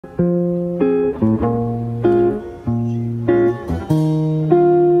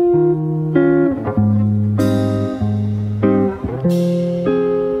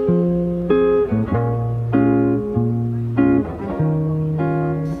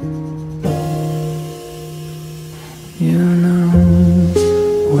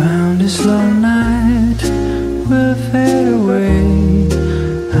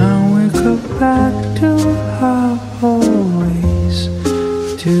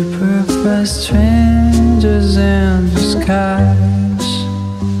Strangers in the skies.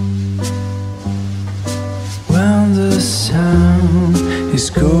 When the sun is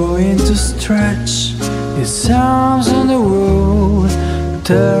going to stretch its arms on the road,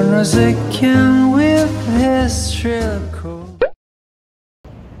 turn us again with his shrill call.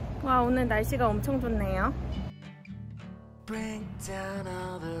 와, 오늘 날씨가 엄청 좋네요.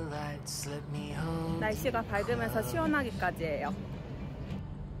 날씨가 밝으면서 시원하기까지 해요.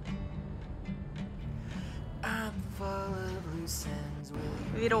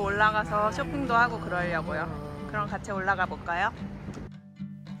 위로 올라가서 쇼핑도 하고 그러려고요. 그럼 같이 올라가 볼까요?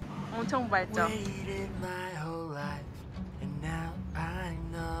 엄청 밝죠?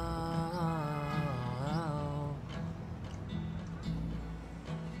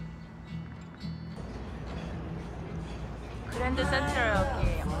 그랜드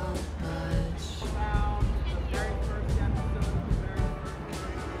센트럴역이에요.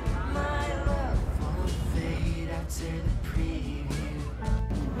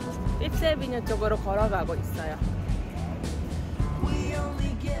 핍스애비뉴 쪽으로 걸어가고 있어요.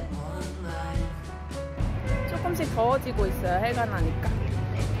 조금씩 더워지고 있어요. 해가 나니까.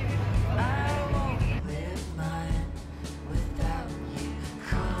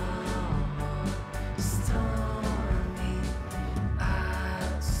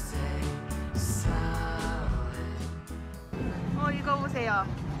 이거 보세요.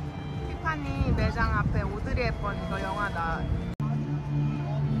 티파니 매장 앞에 오드리 헵번 이거 영화다.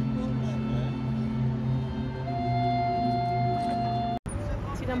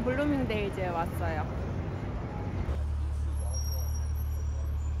 지금 블루밍데일즈에 왔어요.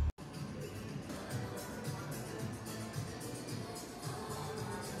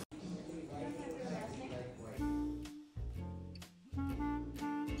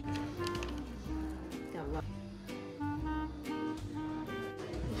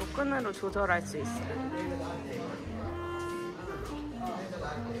 이거 끈으로 조절할 수 있어요.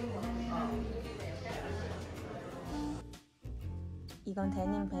 이건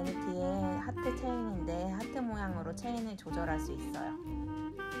데님 베니티의 하트 체인인데 하트 모양으로 체인을 조절할 수 있어요.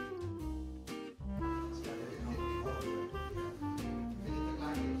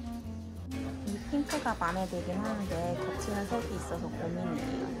 이 핑크가 마음에 들긴 하는데 겹치는 색이 있어서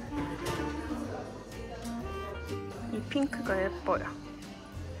고민이에요. 이 핑크가 예뻐요.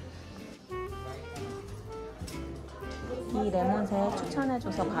 이 레몬색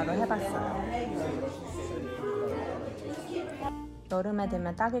추천해줘서 바로 해봤어요. 여름에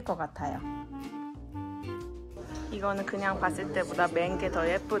되면 딱일 것 같아요. 이거는 그냥 봤을 때보다 맨 게 더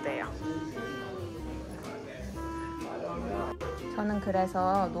예쁘대요. 저는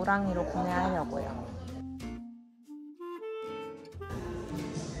그래서 노랑이로 구매하려고요.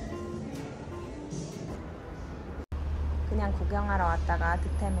 그냥 구경하러 왔다가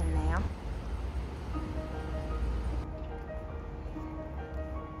득템했네요.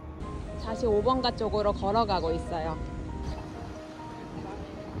 다시 5번가 쪽으로 걸어가고 있어요.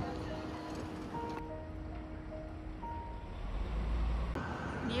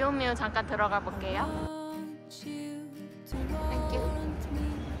 미우미우 잠깐 들어가 볼게요. 땡큐.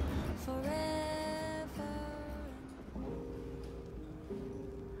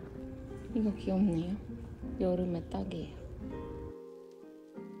 이거 귀엽네요. 여름에 딱이에요.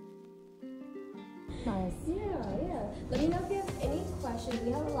 Nice. Yeah. Let me know if you have any questions.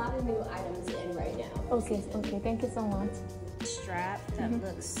 We have a lot of new items in right now. Okay, thank you so much. Strap that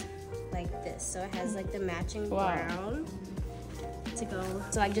looks like this. So it has like the matching brown to go.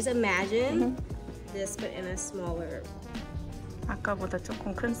 So like just imagine this but in a smaller. 아까보다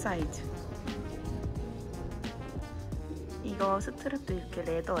조금 큰 사이즈. 이거 스트랩도 이렇게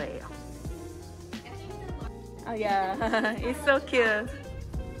레더예요. Oh yeah, it's so cute.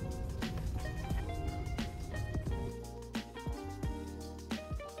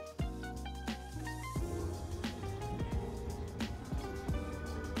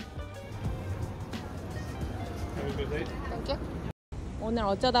 Thank you. 오늘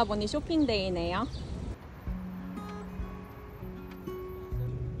어쩌다 보니 쇼핑데이네요.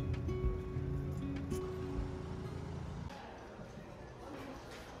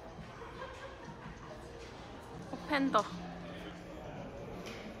 팬더.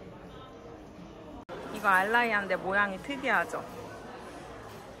 이거 알라이아인데 모양이 특이하죠?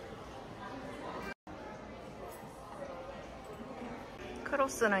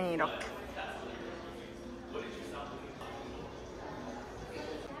 크로스는 이렇게.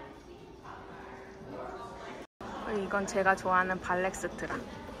 이건 제가 좋아하는 발렉스트랑.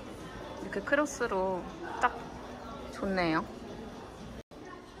 이렇게 크로스로 딱 좋네요.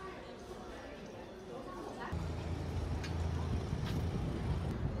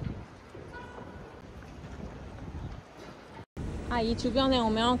 이 주변에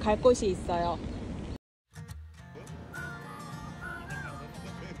오면 갈 곳이 있어요.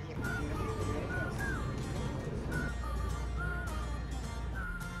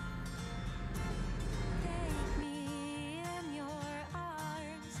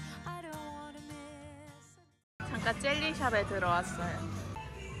 잠깐 젤리샵에 들어왔어요.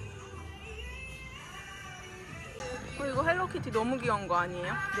 이거 헬로키티 너무 귀여운 거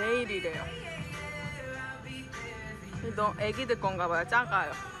아니에요? 내일이래요. 너 애기들 건가 봐요.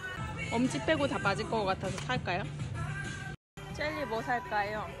 작아요. 엄지 빼고 다 맞을 것 같아서 살까요? 젤리 뭐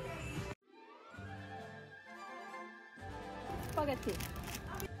살까요? 스파게티.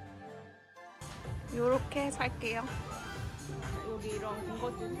 요렇게 살게요. 여기 이런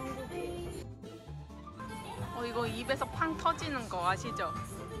군것질 천국이에요. 이거 입에서 팡 터지는 거 아시죠?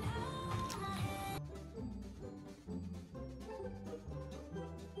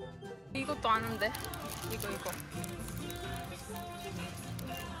 이것도 아는데. 이거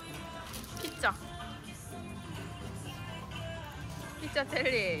피자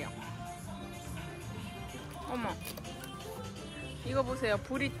젤리예요. 어머, 이거 보세요.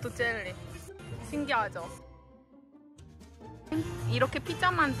 브리또 젤리. 신기하죠? 이렇게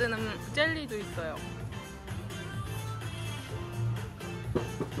피자 만드는 젤리도 있어요.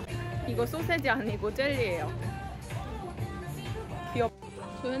 이거 소세지 아니고 젤리예요. 귀엽.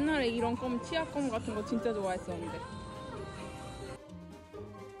 저 옛날에 이런 껌, 치아껌 같은 거 진짜 좋아했었는데.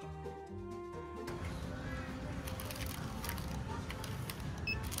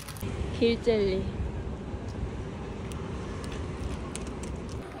 길젤리.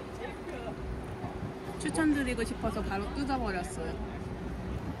 추천드리고 싶어서 바로 뜯어버렸어요.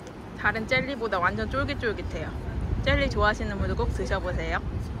 다른 젤리보다 완전 쫄깃쫄깃해요. 젤리 좋아하시는 분들 꼭 드셔보세요.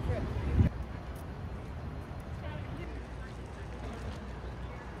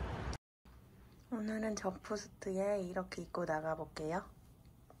 오늘은 점프스트에 이렇게 입고 나가볼게요.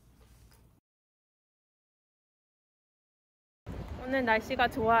 오늘 날씨가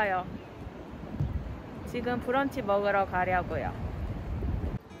좋아요. 지금 브런치 먹으러 가려고요.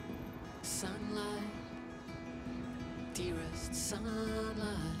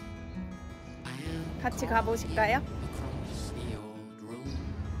 같이 가보실까요?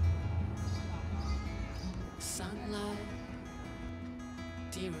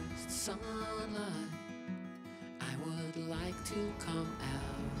 I would like to come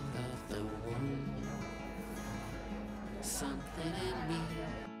out of the womb. Something in me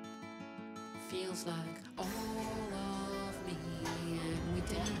feels like all of me and we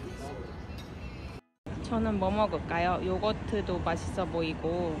dance. 저는 뭐 먹을까요? 요거트도 맛있어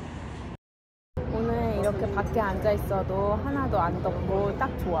보이고. 오늘 이렇게 밖에 앉아 있어도 하나도 안 덥고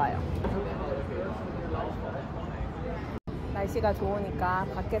딱 좋아요. 날씨가 좋으니까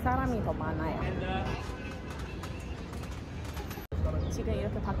밖에 사람이 더 많아요. 지금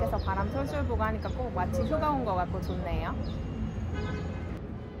이렇게 밖에서 바람 솔솔 보고 하니까 꼭 마치 휴가 온 것 같고 좋네요.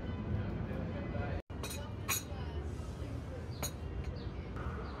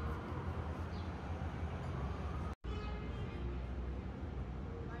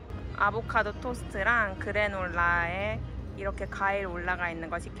 아보카도 토스트랑 그래놀라에 이렇게 과일 올라가 있는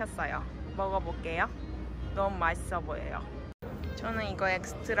거 시켰어요. 먹어볼게요. 너무 맛있어 보여요. 저는 이거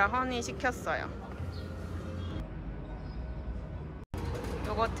엑스트라 허니 시켰어요.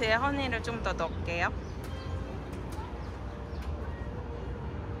 요거트에 허니를 좀 더 넣을게요.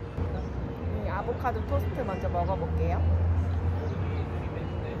 이 아보카도 토스트 먼저 먹어볼게요.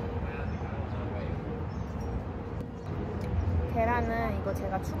 계란은 이거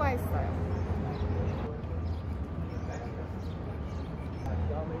제가 추가했어요.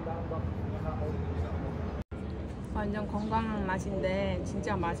 완전 건강한 맛인데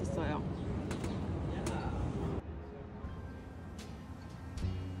진짜 맛있어요.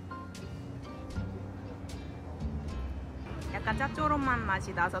 약간 짭조름한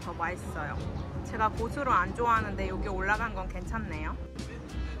맛이 나서 더 맛있어요. 제가 고수를 안 좋아하는데 여기 올라간 건 괜찮네요.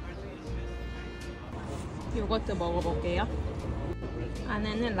 요거트 먹어볼게요.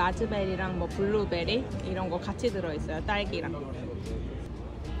 안에는 라즈베리랑 뭐 블루베리 이런 거 같이 들어있어요. 딸기랑.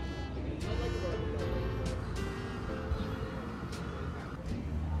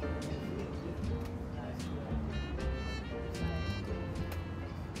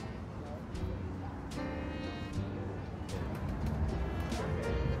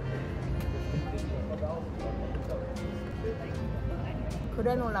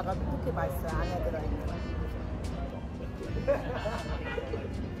 그래놀라가 특히 맛있어요. 안에 들어있는 거.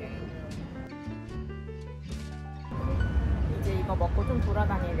 이제 이거 먹고 좀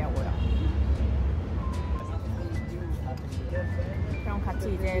돌아다니려고요. 그럼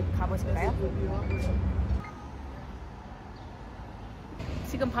같이 이제 가보실까요?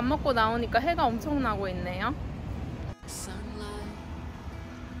 지금 밥 먹고 나오니까 해가 엄청 나고 있네요.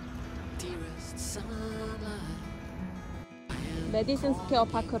 메디슨 스퀘어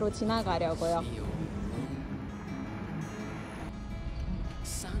파크로 지나가려고요.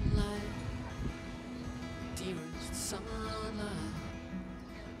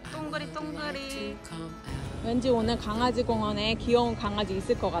 똥그리 똥그리. 왠지 오늘 강아지 공원에 귀여운 강아지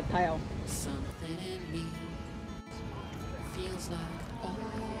있을 것 같아요.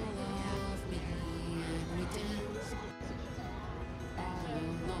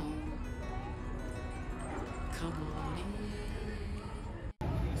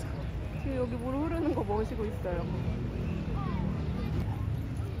 지금 여기 물 흐르는 거 멋이고 있어요.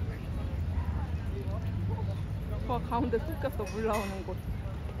 와, 가운데 쏟겼어. 물 나오는 곳.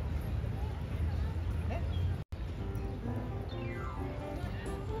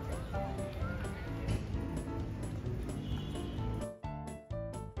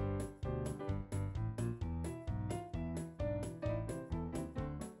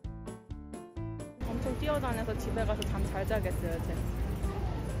 엄청 뛰어다녀서 집에 가서 잠 잘 자겠어요, 쟤.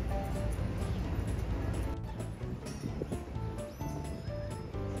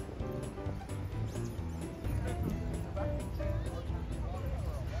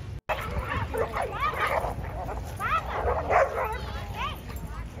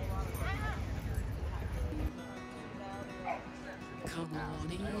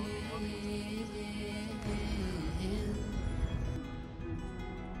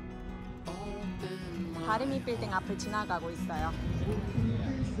 다리미 빌딩 앞을 지나가고 있어요.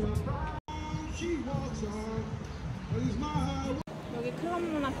 여기 클럽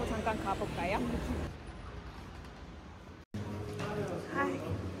모나코 잠깐 가볼까요? 하이.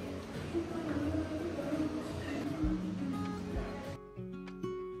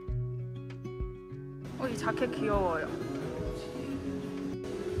 이 자켓 귀여워요.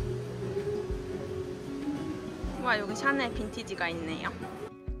 와, 여기 샤넬 빈티지가 있네요.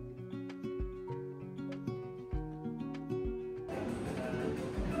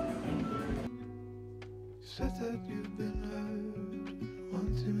 Said that you've been hurt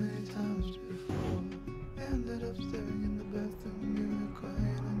one too many times before. Ended up staring in the bathroom mirror,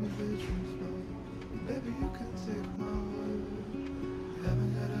 crying on your bedroom floor. Baby, you can take my word. You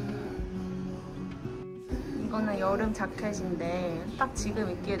haven't gotta hurt no more. 이거는 여름 자켓인데 딱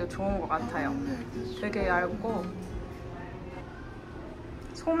지금 입기에도 좋은 것 같아요. 되게 얇고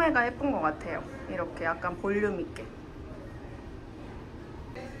소매가 예쁜 것 같아요. 이렇게 약간 볼륨 있게.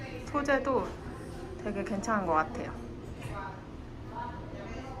 소재도 되게 괜찮은 것 같아요.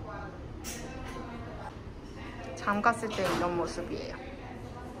 장갔을 때 이런 모습이에요.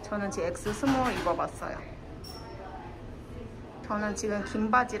 저는 지금 X 스몰 입어봤어요. 저는 지금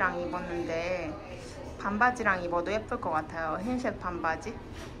긴 바지랑 입었는데 반바지랑 입어도 예쁠 것 같아요. 흰색 반바지.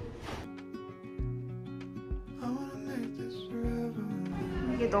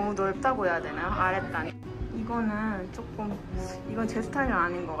 이게 너무 넓다고 해야 되나요? 아랫단이. 이거는 조금, 이건 제 스타일은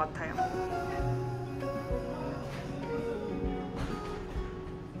아닌 것 같아요.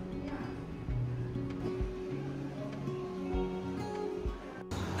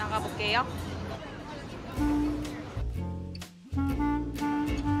 나가볼게요.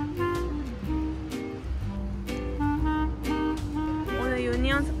 오늘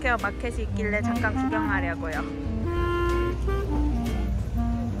유니온 스퀘어 마켓이 있길래 잠깐 구경하려고요.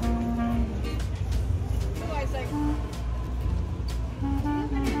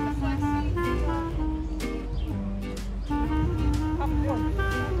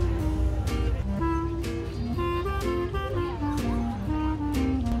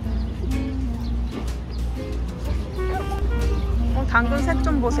 당근 색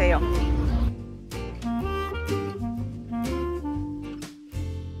좀 보세요.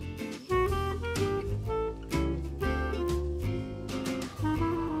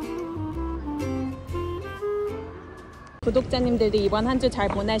 구독자님들도 이번 한 주 잘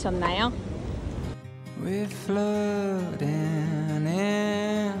보내셨나요? We're floating in the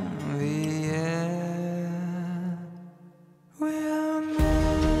air. We are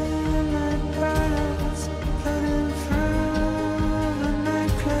midnight birds floating through the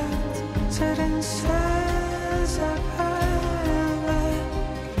night clouds, setting sails up high.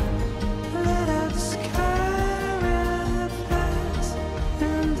 Lit up sky with flags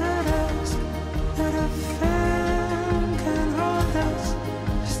in the dusk. That a fan can hold us.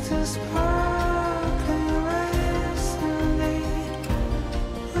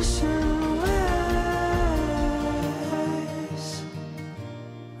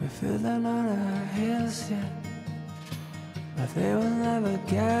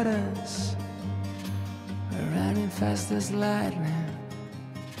 forget us. We're running fast as lightning.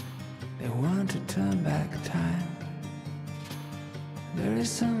 They want to turn back time. There is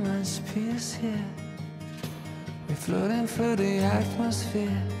so much peace here. We're floating through the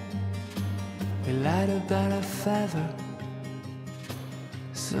atmosphere. We light up than a feather,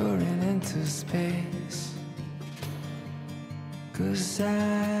 soaring into space. 'Cause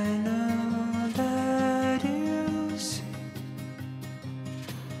I know that you see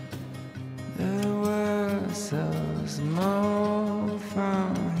the world so small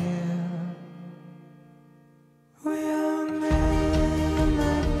from